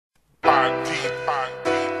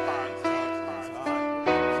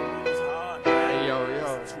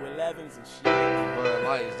211s and shit.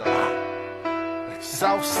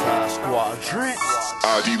 Southside Squadron.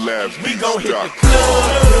 We gon' hit the club,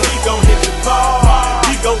 and we gon' hit the bar.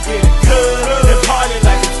 We gon' get it good and party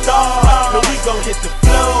like a star. And we gon' hit the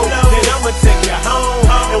flow, then I'ma take you home.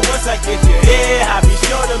 And once I get you there, I'll be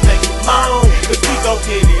sure to make you moan. Cause we gon'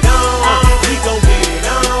 get it on, we gon' get it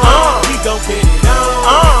on, we gon' get it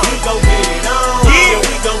on, we gon' get it on, yeah,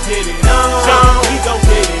 we gon' get it on, we gon'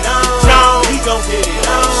 get it on, we gon' get it on, we gon' get it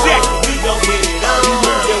on, yeah, we gon' get it on.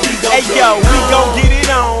 Hey yo, we gon' get it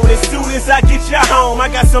on as soon as I get you home. I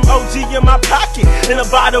got some OG in my pocket and a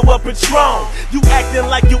bottle of Patron. You acting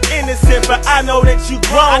like you innocent, but I know that you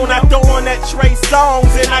grown. I throw on that Trey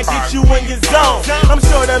songs and I get you in your zone. I'm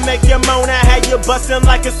sure to make you moan. I had you bustin'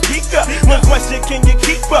 like a speaker. One question, can you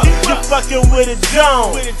keep up? You fucking with a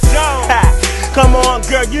Jones. Come on,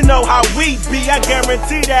 girl, you know how we be. I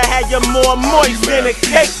guarantee that I had you more moist than a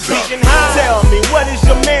cake beat. Tell me, what is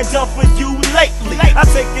your man done for you lately? I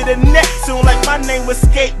take it to Neptune like my name was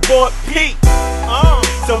Skateboard Pete.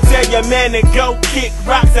 So tell your man to go kick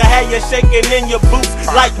rocks. I had you shaking in your boots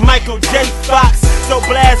like Michael J. Fox. So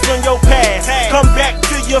blast on your past, come back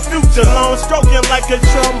to your future. Long stroking like a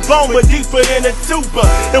trombone, but deeper than a tuba.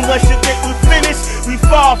 And once you think we finished, we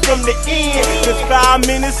fall from the end. Cause 5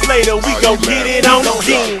 minutes later, we gon' get it on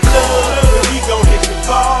again. We gon' hit the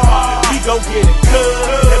bar, we gon' get it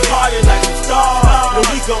good and party like a star. And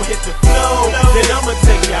we gon' hit the flow, then I'ma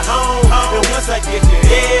take you home. And once I get you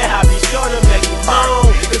there, I'll be sure to make you moan.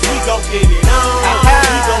 Cause we gon' get it on,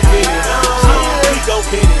 we gon' get it on, we gon'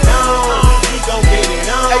 get it on, we gon' get it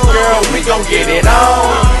on. Hey girl, we gon' get it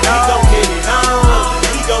on, we gon' get it on,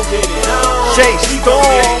 we gon' get it on.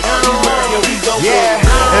 JayStorm. Yeah,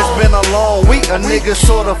 it's been a long week, a nigga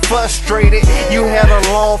sorta frustrated. You had a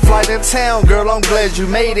long flight in town, girl, I'm glad you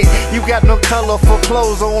made it. You got no colorful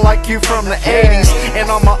clothes on like you from the 80s. And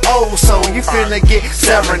I'm a old soul, you finna get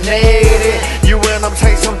serenaded. You in them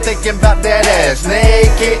takes, I'm thinking about that ass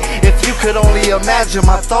naked. If you could only imagine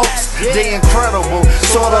my thoughts, they incredible.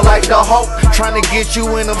 Sorta like the Hulk, trying to get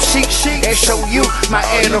you in them sheets and show you my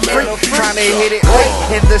inner freak. Trying to hit it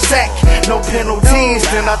late in the sack, no penalties.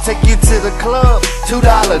 Then I take you to the club, $2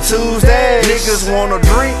 Tuesdays. Niggas wanna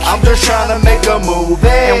drink, I'm just trying to make a move.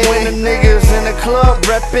 And when the niggas in the club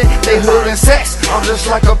reppin', they hood and sex, I'm just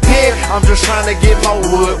like a pig, I'm just trying to get my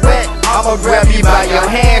wood wet. I'ma grab you by your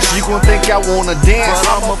hands, you gon' think I wanna dance.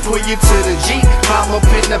 I'ma pull you to the Jeep, climb up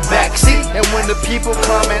in the backseat. And when the people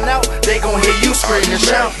coming out, they gon' hear you scream and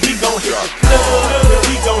shout. We gon' hit the club,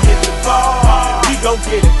 we gon' hit the bar, we gon'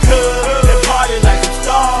 get it good and party like a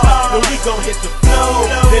star. And we gon' hit the flow,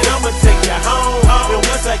 then I'ma take you home. And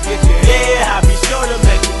once I get you there, I'll be sure to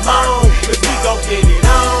make you moan. Cause we gon' get it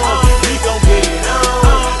on, we gon' get it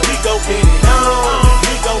on, we gon' get it on,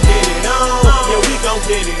 we gon' get it on, yeah, we gon'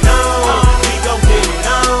 get it on, we gon' get it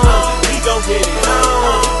on, we gon' get it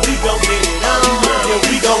on, we gon' get it on, yeah,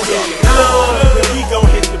 we gon' get it on. Then we gon'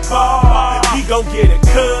 hit the bar, we gon' get it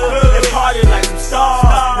good and party like some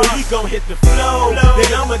stars. And we gon' hit the flow, then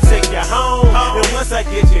I'ma take you home. And once I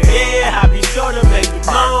get you there, I'll be sure to make you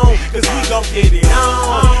moan. Cause we gon' get it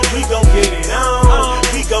on, we gon' get it on,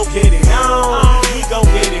 we gon' get it on, we gon'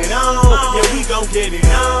 get it on, yeah, we gon' get it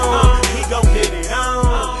on, we gon' get it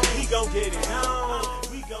on, we gon' get it on,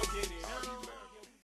 we gon' get it on.